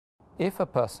if a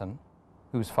person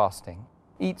who's fasting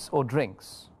eats or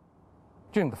drinks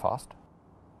during the fast,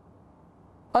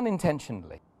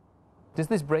 unintentionally, does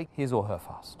this break his or her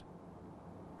fast?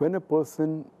 When a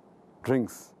person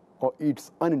drinks or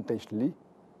eats unintentionally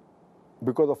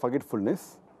because of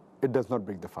forgetfulness, it does not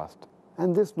break the fast.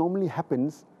 And this normally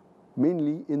happens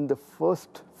mainly in the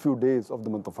first few days of the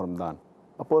month of Ramadan.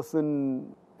 A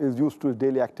person is used to his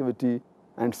daily activity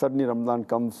and suddenly Ramadan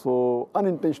comes, so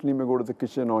unintentionally he may go to the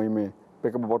kitchen or he may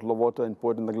pick up a bottle of water and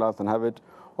pour it in the glass and have it.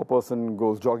 Or a person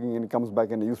goes jogging and he comes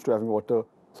back and he's used to having water.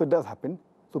 So it does happen.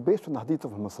 So based on the hadith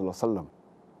of Muhammad Sallallahu Alaihi Wasallam,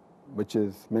 which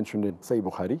is mentioned in Sahih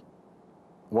Bukhari,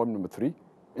 volume number 3,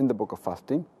 in the book of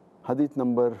fasting, hadith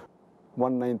number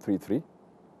 1933,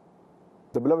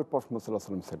 the beloved Prophet Muhammad Sallallahu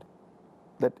Alaihi Wasallam said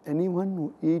that anyone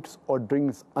who eats or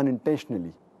drinks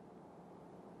unintentionally,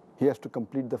 he has to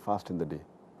complete the fast in the day.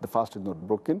 The fast is not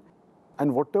broken,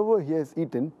 and whatever he has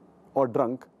eaten or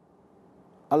drunk,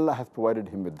 Allah has provided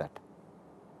him with that.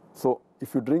 So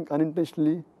if you drink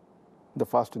unintentionally, the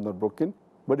fast is not broken.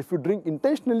 But if you drink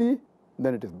intentionally,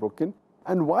 then it is broken.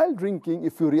 And while drinking,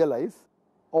 if you realize,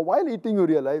 or while eating you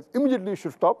realize, immediately you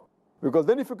should stop, because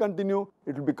then if you continue,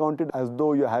 it will be counted as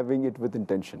though you're having it with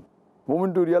intention. The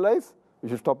moment you realize, you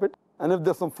should stop it. And if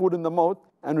there's some food in the mouth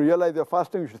and you realize you're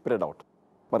fasting, you should spit it out.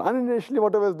 But unintentionally,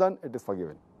 whatever is done, it is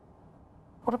forgiven.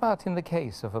 What about in the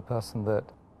case of a person that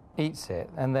eats it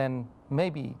and then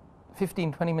maybe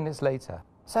 15, 20 minutes later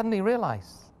suddenly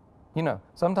realize, you know,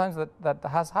 sometimes that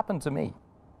has happened to me,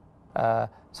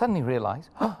 suddenly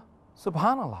realize, oh,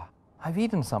 subhanallah, I've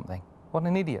eaten something. What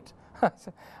an idiot.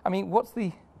 I mean, what's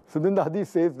the... So then the hadith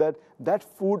says that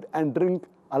food and drink,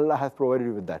 Allah has provided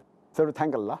you with that. So to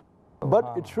thank Allah.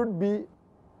 But it should be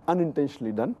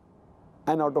unintentionally done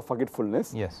and out of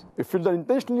forgetfulness. Yes. If it's done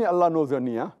intentionally, Allah knows your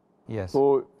niyyah. Yes.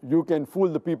 So you can fool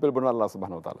the people, but not Allah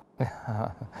subhanahu wa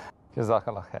ta'ala.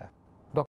 Jazakallah khair.